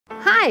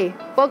Hi,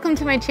 welcome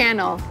to my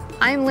channel.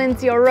 I'm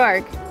Lindsay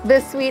O'Rourke, the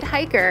Sweet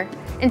Hiker,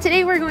 and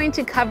today we're going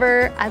to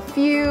cover a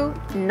few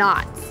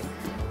knots.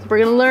 So we're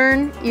going to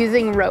learn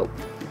using rope.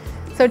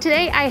 So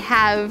today I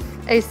have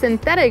a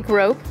synthetic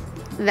rope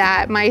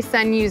that my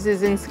son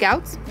uses in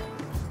Scouts,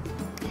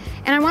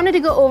 and I wanted to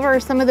go over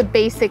some of the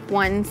basic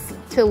ones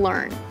to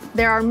learn.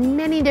 There are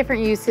many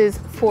different uses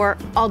for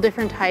all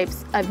different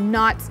types of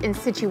knots and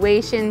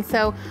situations,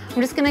 so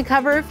I'm just going to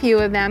cover a few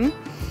of them.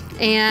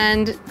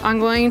 And I'm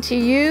going to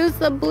use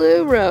the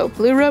blue rope,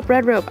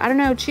 red rope, I don't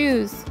know,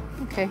 choose.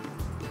 Okay,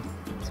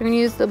 so I'm gonna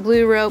use the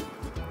blue rope.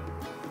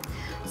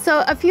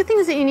 So a few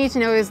things that you need to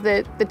know is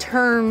that the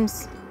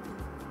terms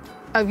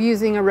of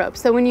using a rope.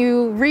 So when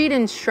you read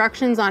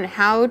instructions on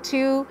how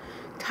to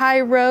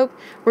tie rope,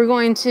 we're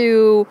going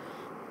to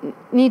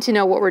need to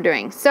know what we're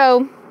doing.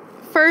 So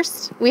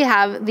first we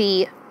have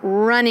the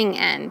running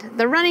end.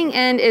 The running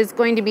end is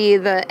going to be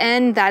the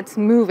end that's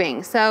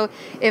moving. So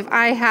if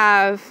I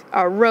have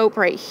a rope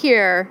right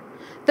here,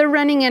 the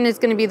running end is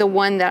going to be the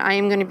one that I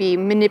am going to be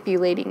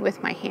manipulating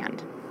with my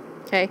hand.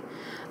 Okay.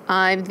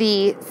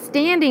 The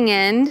standing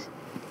end,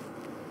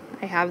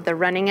 I have the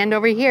running end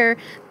over here.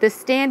 The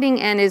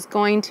standing end is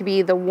going to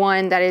be the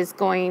one that is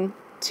going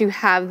to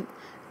have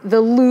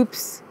the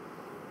loops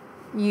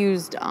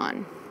used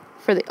on.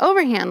 For the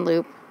overhand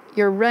loop,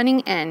 your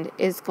running end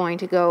is going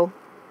to go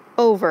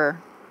over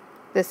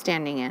the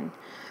standing end.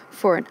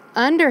 For an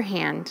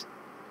underhand,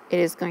 it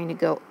is going to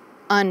go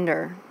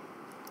under.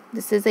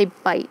 This is a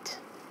bite.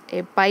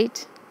 A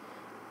bite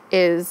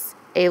is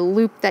a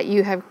loop that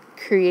you have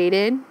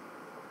created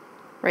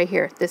right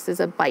here. This is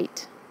a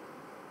bite.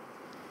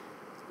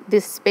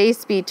 This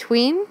space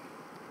between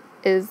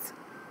is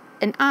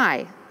an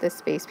eye. The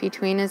space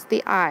between is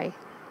the eye.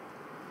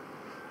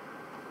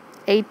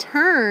 A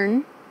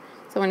turn,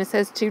 so when it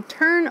says to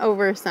turn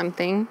over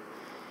something,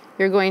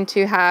 you're going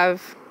to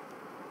have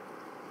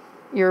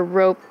your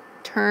rope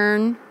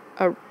turn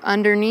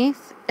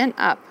underneath and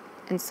up.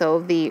 And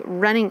so the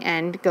running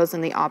end goes in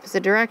the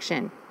opposite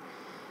direction.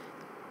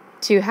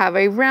 To have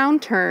a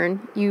round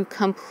turn, you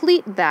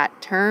complete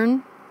that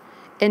turn,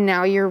 and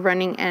now your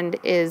running end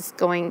is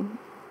going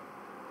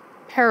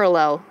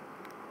parallel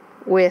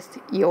with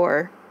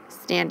your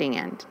standing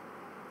end.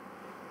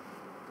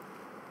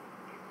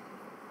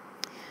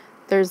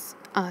 There's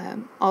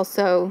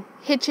also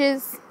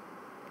hitches,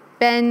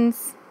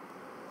 bends,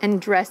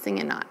 and dressing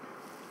a knot.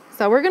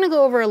 So we're going to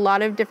go over a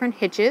lot of different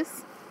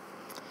hitches.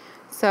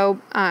 So,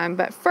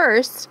 but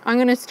first, I'm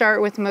going to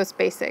start with the most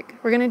basic.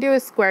 We're going to do a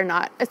square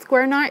knot. A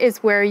square knot is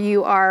where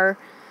you are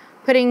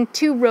putting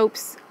two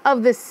ropes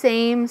of the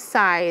same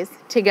size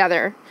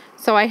together.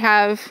 So I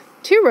have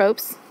two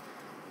ropes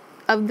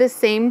of the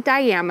same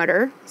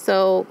diameter.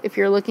 So if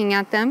you're looking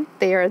at them,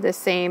 they are the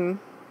same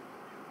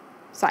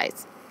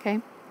size,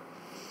 okay?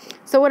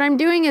 So what I'm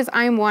doing is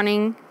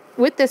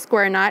with this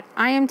square knot,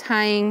 I am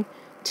tying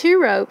two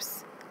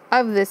ropes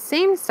of the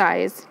same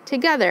size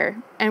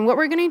together. And what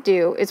we're going to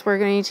do is we're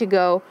going to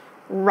go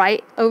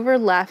right over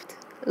left,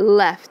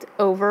 left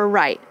over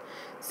right.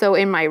 So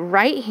in my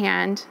right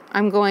hand,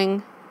 I'm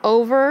going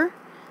over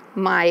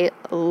my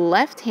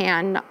left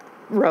hand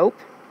rope.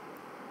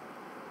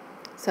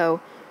 So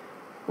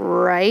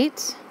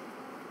right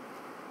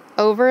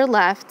over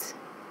left,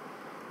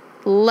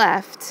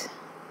 left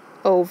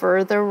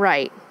over the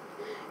right.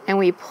 And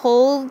we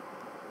pull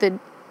the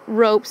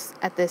ropes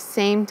at the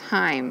same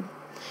time.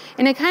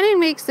 And it kind of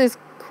makes this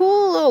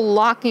cool little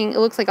locking, it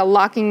looks like a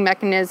locking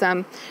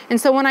mechanism.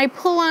 And so when I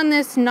pull on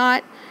this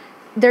knot,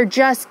 they're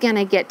just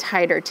gonna get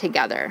tighter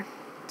together.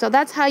 So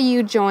that's how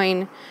you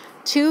join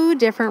two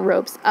different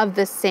ropes of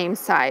the same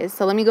size.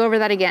 So let me go over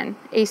that again.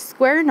 A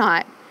square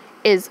knot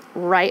is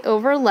right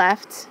over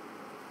left,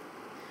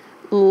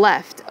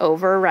 left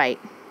over right.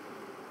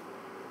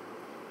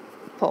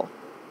 Pull.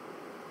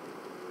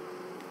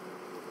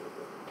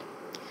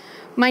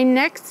 My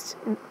next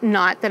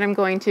knot that I'm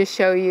going to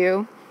show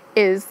you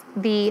is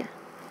the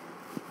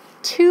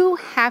two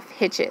half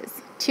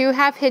hitches. Two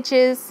half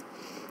hitches,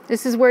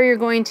 this is where you're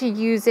going to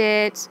use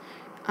it,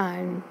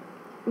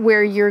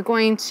 where you're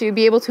going to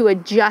be able to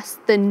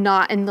adjust the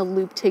knot and the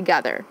loop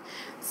together.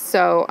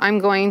 So I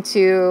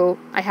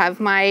have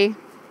my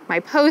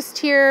post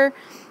here,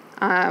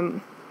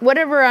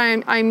 whatever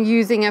I'm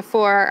using it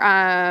for,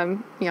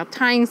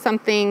 tying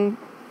something,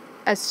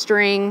 a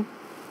string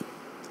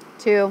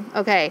to,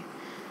 okay.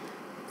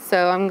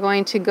 So I'm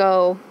going to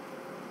go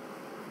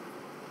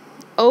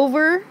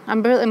over,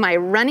 I'm putting my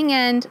running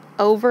end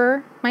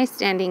over my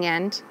standing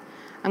end.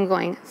 I'm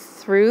going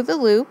through the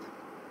loop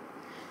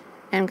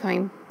and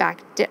going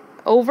back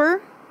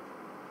over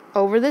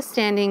the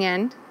standing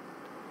end,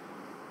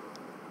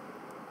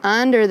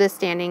 under the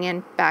standing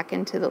end, back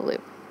into the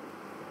loop.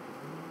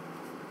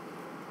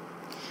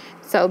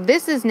 So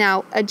this is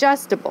now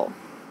adjustable.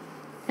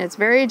 And it's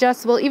very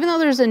adjustable, even though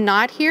there's a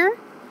knot here.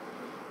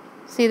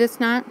 See this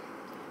knot?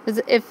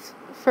 If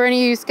for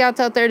any of you scouts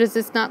out there, does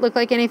this not look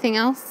like anything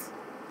else?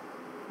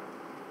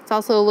 It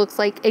also looks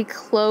like a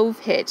clove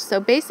hitch. So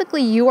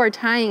basically you are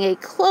tying a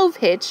clove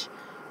hitch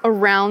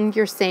around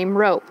your same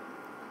rope.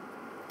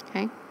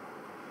 Okay?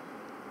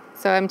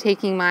 So I'm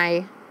taking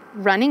my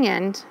running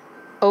end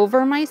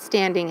over my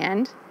standing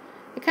end.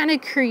 I kind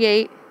of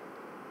create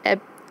a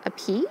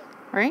P,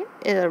 right?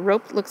 A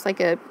rope looks like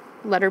a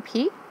letter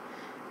P.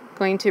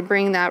 Going to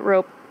bring that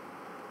rope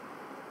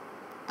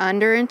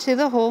under into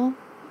the hole,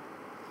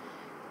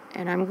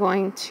 and I'm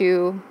going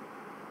to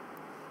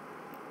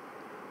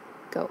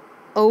go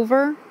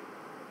over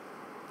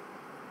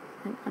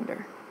and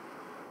under.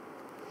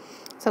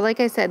 So like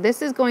I said,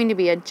 this is going to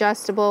be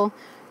adjustable,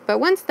 but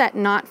once that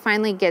knot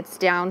finally gets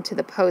down to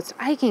the post,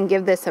 I can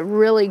give this a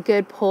really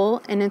good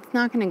pull and it's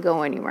not going to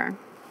go anywhere.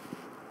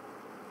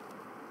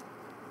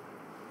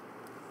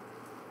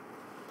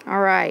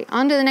 All right,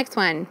 on to the next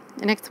one.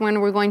 The next one,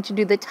 we're going to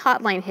do the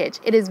taut line hitch.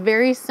 It is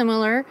very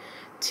similar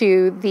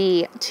to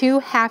the 2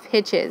 half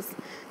hitches.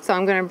 So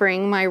I'm going to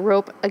bring my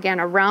rope again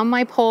around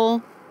my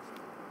pole.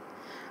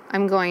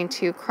 I'm going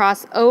to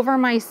cross over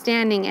my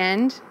standing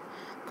end,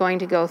 going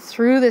to go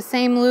through the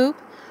same loop.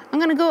 I'm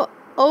going to go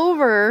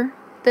over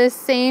the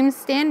same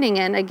standing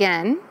end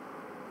again.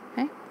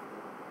 Okay.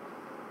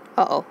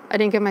 Uh-oh, I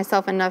didn't give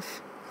myself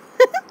enough.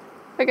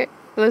 Okay,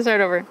 let's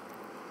start over.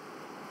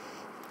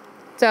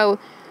 So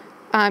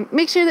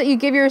make sure that you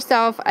give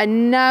yourself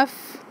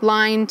enough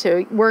line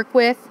to work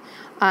with.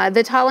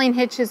 The taut line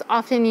hitch is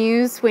often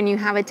used when you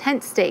have a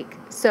tent stake.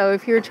 So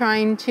if you're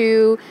trying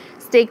to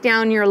stake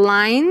down your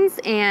lines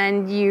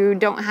and you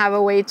don't have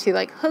a way to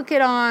like hook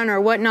it on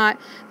or whatnot,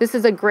 this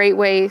is a great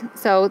way.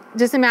 So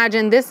just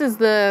imagine this is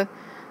the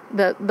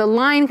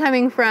line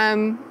coming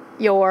from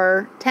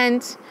your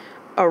tent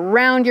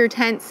around your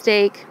tent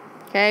stake,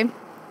 okay?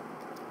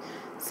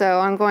 So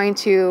I'm going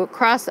to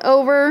cross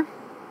over,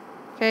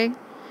 okay?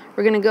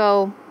 We're gonna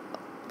go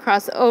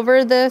cross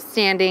over the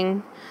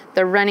standing.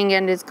 The running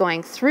end is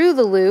going through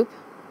the loop.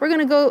 We're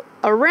gonna go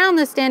around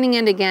the standing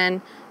end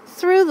again,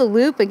 through the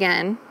loop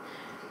again,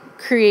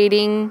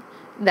 creating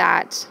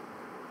that,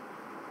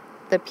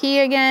 the P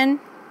again,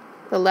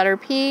 the letter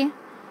P,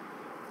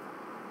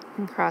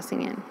 and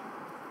crossing in.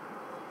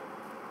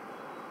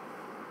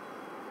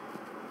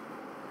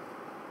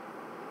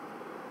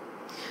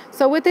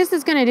 So what this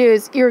is gonna do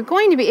is you're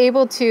going to be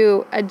able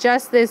to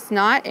adjust this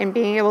knot and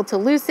being able to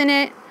loosen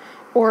it,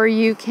 or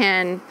you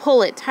can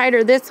pull it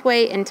tighter this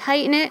way and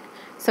tighten it.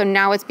 So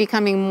now it's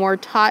becoming more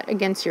taut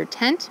against your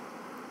tent,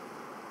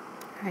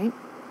 right?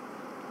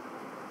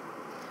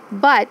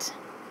 But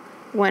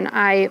when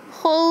I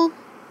pull,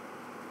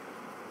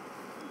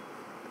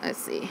 let's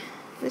see,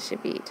 this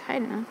should be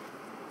tight enough.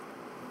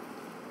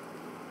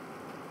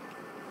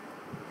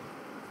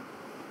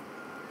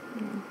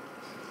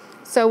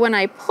 So when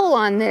I pull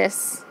on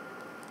this,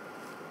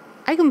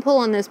 I can pull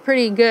on this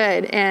pretty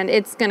good and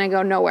it's gonna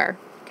go nowhere,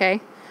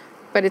 okay?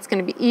 But it's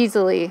gonna be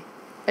easily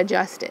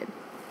adjusted.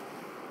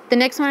 The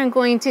next one I'm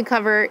going to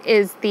cover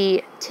is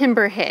the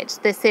timber hitch.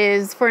 This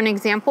is, for an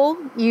example,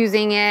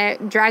 using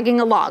it, dragging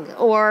a log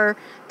or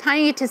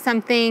tying it to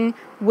something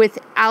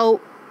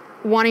without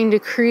wanting to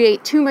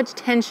create too much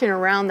tension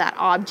around that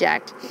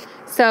object.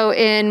 So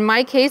in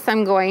my case,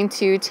 I'm going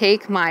to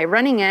take my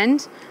running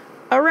end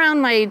around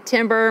my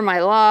timber,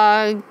 my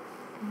log,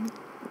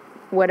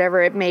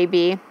 whatever it may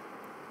be.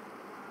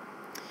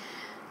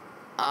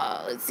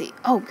 Let's see.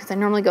 Oh, because I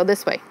normally go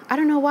this way. I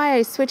don't know why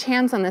I switch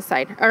hands on this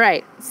side. All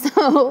right.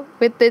 So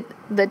with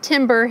the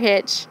timber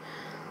hitch,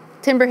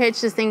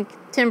 just think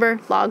timber,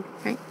 log,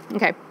 right?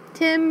 Okay.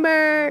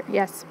 Timber.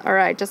 Yes. All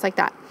right. Just like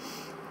that.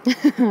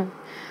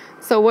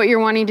 So what you're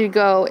wanting to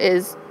go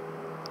is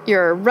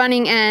your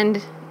running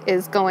end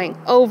is going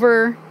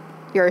over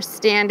your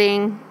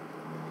standing.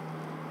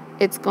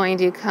 It's going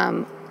to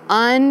come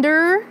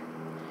under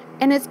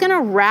and it's going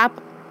to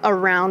wrap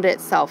around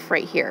itself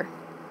right here.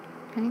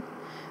 Okay.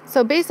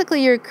 So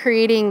basically you're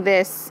creating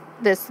this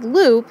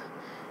loop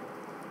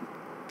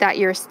that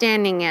your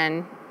standing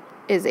end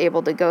is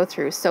able to go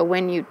through. So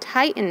when you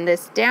tighten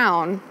this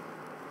down,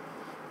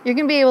 you're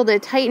gonna be able to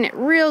tighten it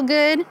real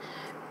good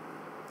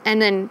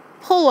and then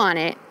pull on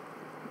it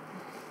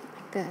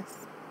like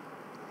this.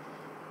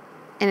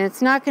 And it's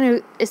not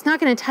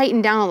gonna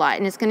tighten down a lot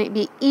and it's gonna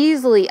be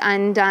easily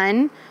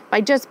undone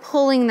by just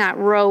pulling that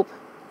rope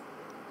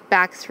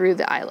back through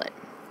the eyelet,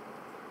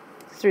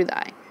 through the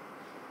eye.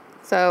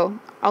 So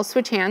I'll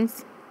switch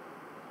hands,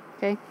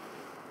 okay?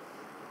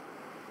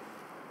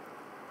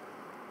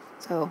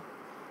 So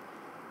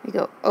we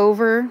go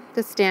over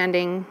the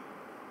standing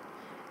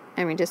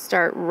and we just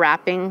start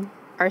wrapping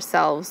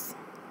ourselves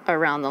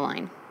around the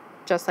line,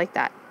 just like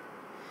that.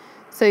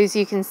 So as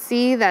you can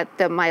see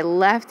that my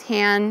left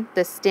hand,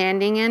 the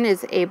standing end,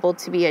 is able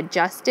to be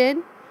adjusted.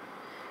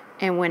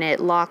 And when it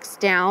locks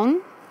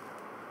down,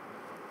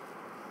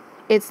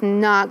 it's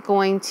not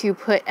going to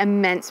put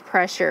immense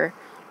pressure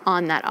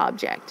on that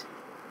object.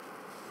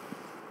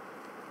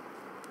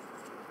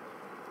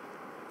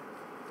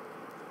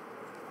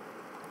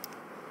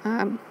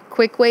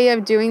 Quick way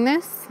of doing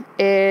this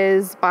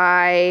is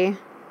by,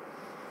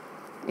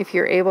 if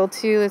you're able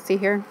to, let's see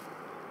here,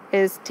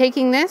 is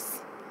taking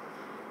this.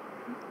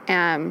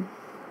 So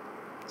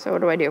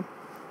what do?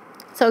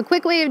 So a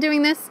quick way of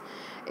doing this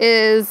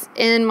is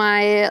in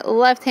my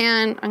left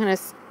hand, I'm gonna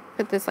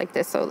put this like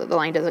this so that the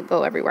line doesn't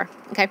go everywhere,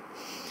 okay?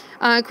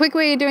 A quick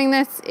way of doing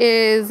this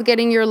is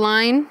getting your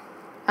line,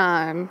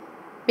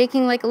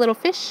 making like a little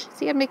fish.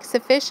 See how it makes a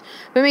fish?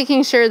 But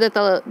making sure that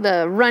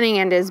the running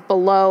end is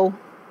below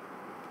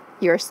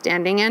your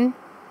standing end.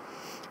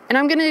 And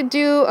I'm gonna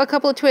do a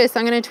couple of twists.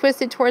 I'm gonna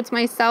twist it towards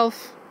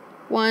myself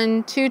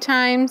 1, 2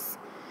 times.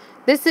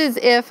 This is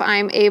if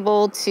I'm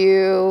able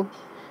to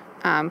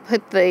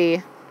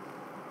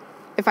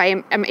if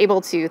I am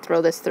able to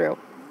throw this through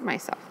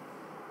myself.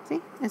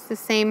 See, it's the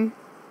same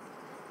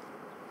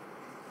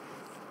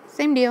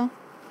deal.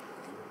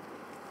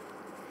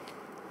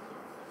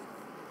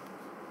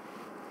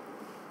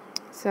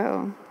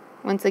 So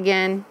once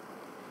again,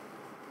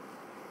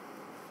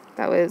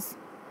 that was,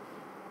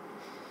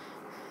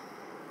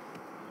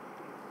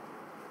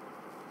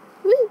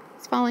 woo,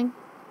 it's falling,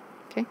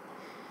 okay.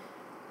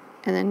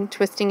 And then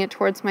twisting it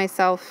towards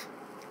myself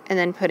and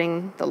then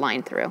putting the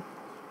line through.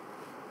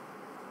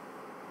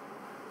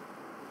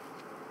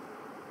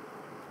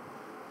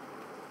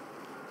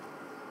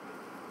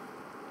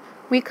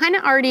 We kind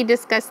of already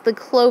discussed the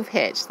clove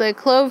hitch. The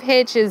clove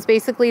hitch is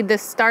basically the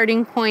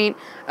starting point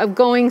of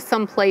going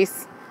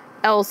someplace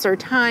else or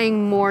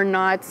tying more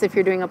knots. If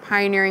you're doing a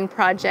pioneering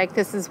project,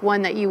 this is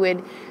one that you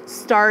would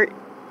start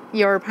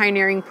your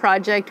pioneering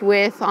project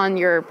with on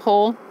your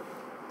pole.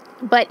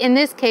 But in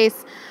this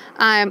case,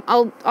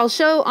 I'll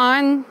show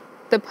on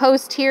the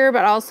post here,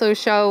 but also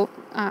show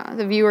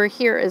the viewer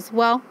here as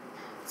well.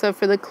 So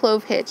for the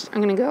clove hitch,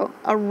 I'm gonna go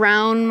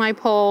around my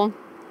pole.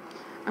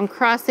 I'm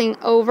crossing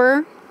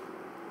over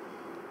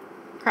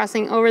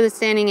the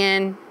standing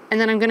end, and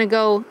then I'm gonna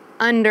go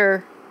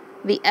under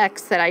the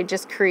X that I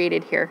just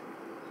created here.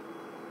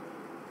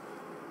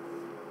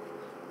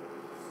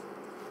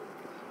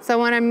 So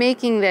when I'm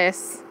making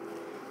this,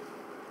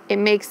 it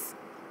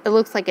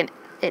looks like an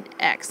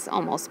X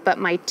almost, but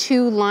my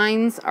 2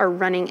 lines are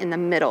running in the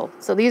middle.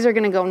 So these are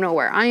gonna go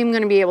nowhere. I am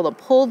gonna be able to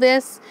pull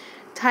this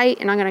tight,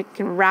 and I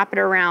can wrap it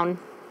around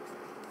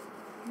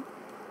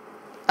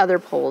other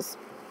poles.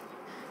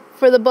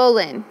 For the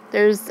bowline,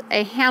 there's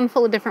a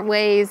handful of different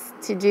ways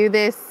to do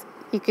this.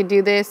 You could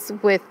do this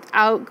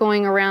without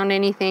going around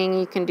anything.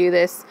 You can do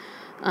this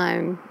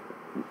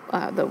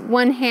the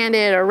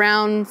one-handed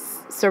around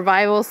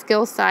survival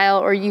skill style,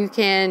 or you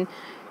can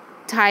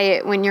tie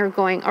it when you're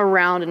going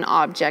around an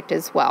object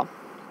as well.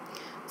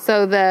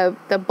 So the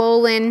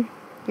bowline,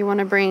 you want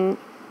to bring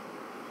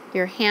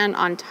your hand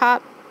on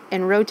top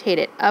and rotate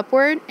it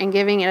upward and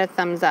giving it a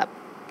thumbs up,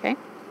 okay?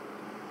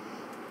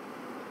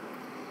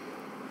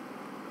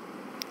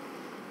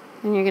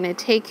 And you're gonna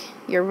take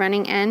your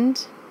running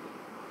end.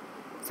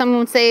 Some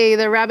would say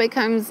the rabbit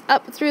comes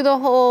up through the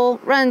hole,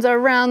 runs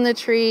around the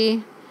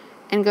tree,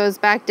 and goes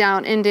back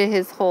down into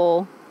his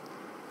hole,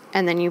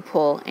 and then you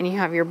pull, and you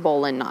have your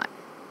bowline knot.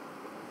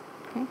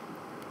 Okay.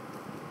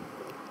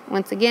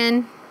 Once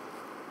again,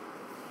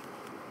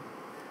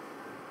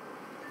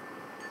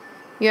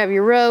 you have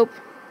your rope,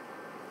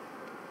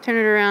 turn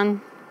it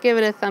around, give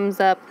it a thumbs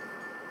up.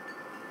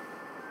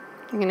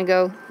 You're gonna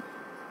go,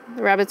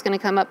 the rabbit's gonna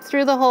come up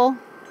through the hole,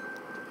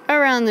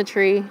 around the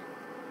tree,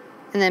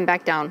 and then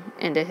back down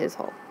into his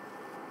hole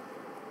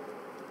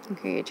and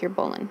create your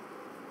bowline.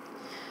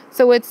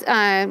 So what's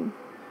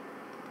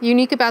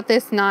unique about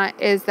this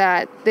knot is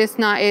that this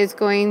knot is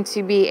going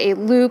to be a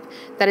loop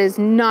that is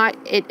not,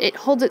 it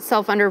holds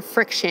itself under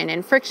friction,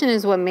 and friction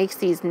is what makes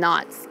these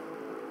knots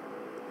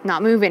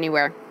not move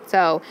anywhere.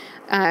 So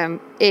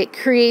it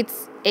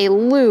creates a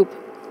loop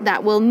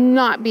that will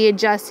not be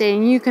adjusted,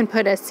 and you can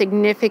put a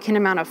significant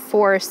amount of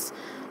force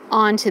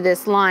onto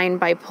this line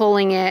by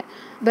pulling it.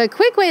 The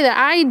quick way that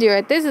I do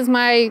it, this is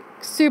my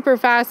super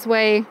fast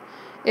way,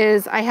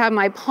 is I have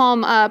my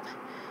palm up,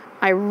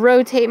 I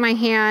rotate my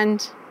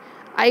hand,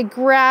 I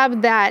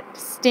grab that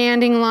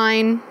standing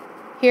line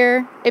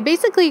here. It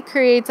basically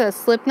creates a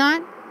slip knot,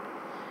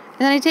 and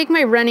then I take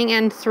my running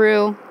end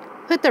through,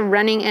 put the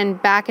running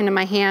end back into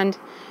my hand,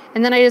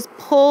 and then I just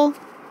pull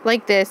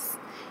like this,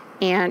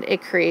 and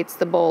it creates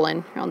the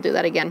bowline. I'll do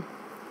that again.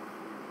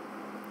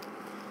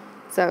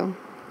 So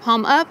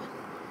palm up,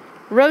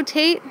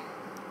 rotate.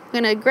 I'm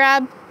gonna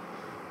grab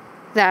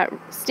that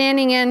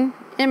standing end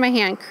in my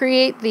hand,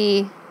 create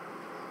the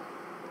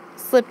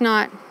slip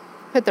knot,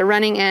 put the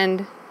running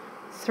end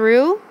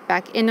through,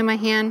 back into my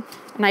hand,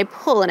 and I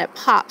pull and it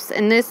pops,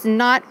 and this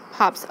knot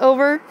pops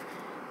over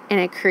and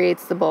it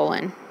creates the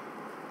bowline.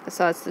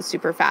 So that's the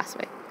super fast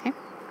way, okay?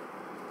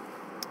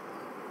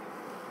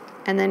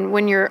 And then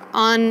when you're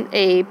on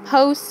a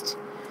post,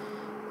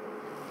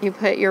 you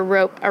put your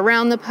rope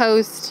around the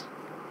post,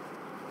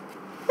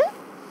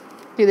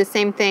 do the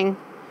same thing,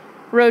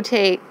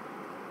 rotate,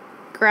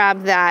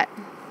 grab that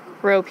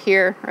rope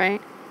here, right?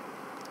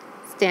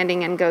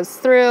 Standing end goes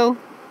through,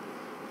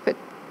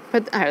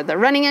 the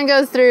running end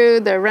goes through,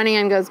 the running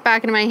end goes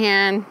back into my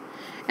hand,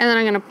 and then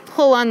I'm gonna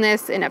pull on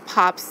this and it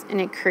pops and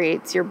it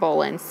creates your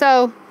bowline.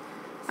 So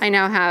I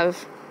now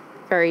have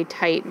very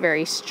tight,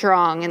 very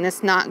strong, and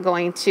this not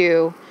going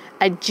to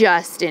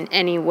adjust in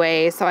any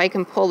way. So I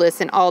can pull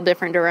this in all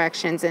different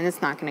directions and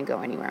it's not going to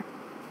go anywhere.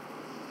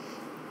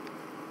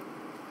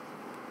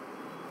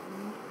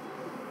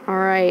 All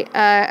right,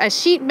 a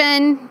sheet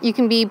bend, you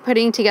can be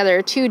putting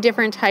together 2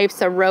 different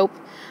types of rope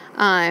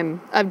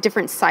of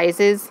different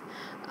sizes.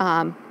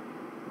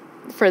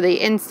 For the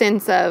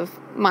instance of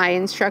my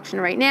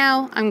instruction right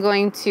now, I'm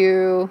going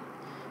to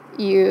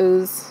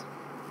use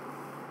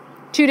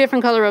 2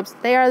 different color ropes.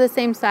 They are the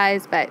same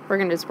size, but we're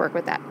gonna just work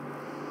with that.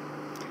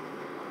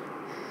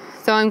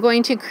 So I'm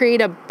going to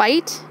create a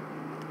bite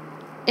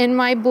in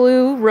my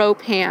blue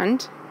rope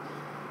hand,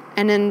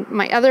 and then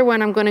my other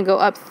one, I'm gonna go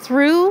up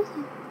through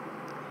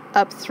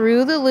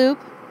the loop,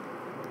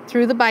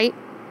 through the bite,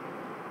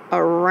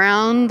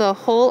 around the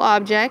whole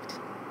object,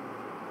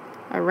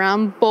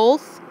 around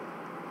both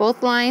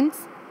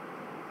lines,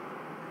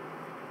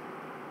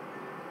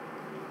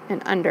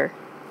 and under.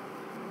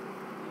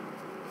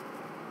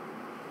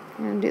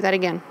 I'm going to do that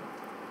again.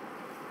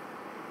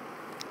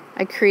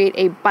 I create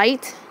a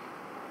bite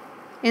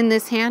in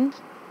this hand.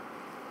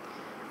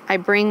 I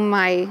bring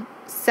my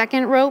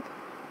second rope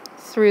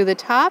through the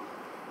top,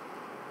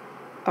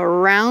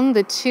 around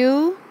the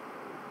 2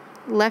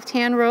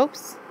 left-hand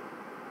ropes,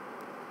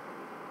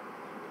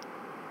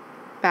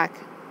 back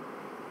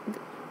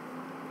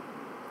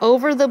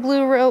over the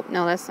blue rope.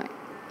 No, that's not.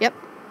 Yep.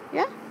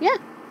 Yeah.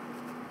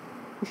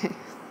 Okay.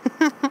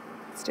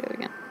 Let's do it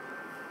again.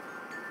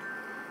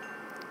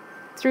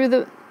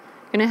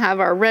 Gonna have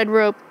our red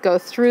rope go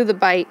through the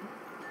bite,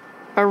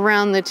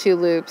 around the 2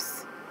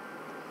 loops.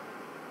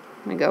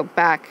 I'm gonna go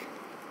back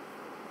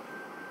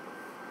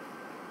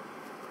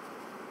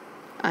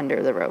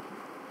under the rope.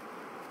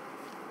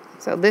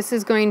 So this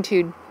is going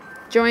to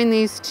join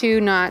these 2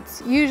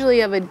 knots,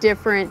 usually of a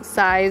different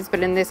size,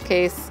 but in this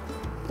case,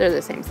 they're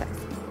the same size.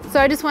 So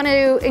I just want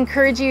to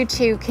encourage you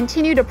to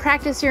continue to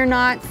practice your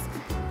knots.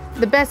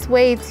 The best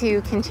way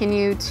to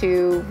continue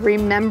to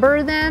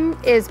remember them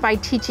is by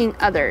teaching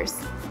others.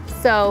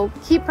 So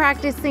keep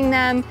practicing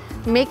them,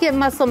 make it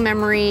muscle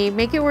memory,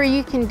 make it where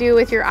you can do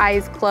with your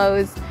eyes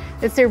closed.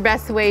 It's your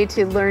best way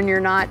to learn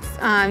your knots.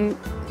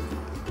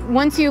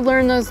 Once you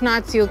learn those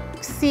knots, you'll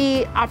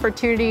see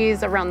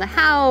opportunities around the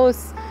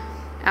house,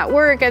 at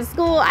work, at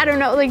school, I don't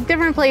know, like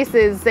different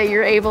places that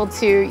you're able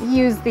to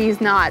use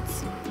these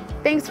knots.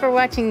 Thanks for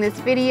watching this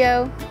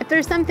video. If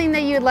there's something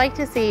that you'd like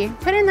to see,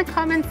 put it in the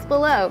comments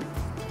below.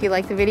 If you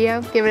like the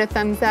video, give it a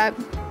thumbs up,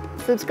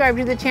 subscribe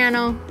to the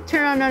channel,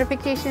 turn on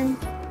notifications.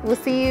 We'll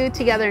see you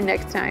together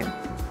next time.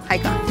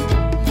 Hike on.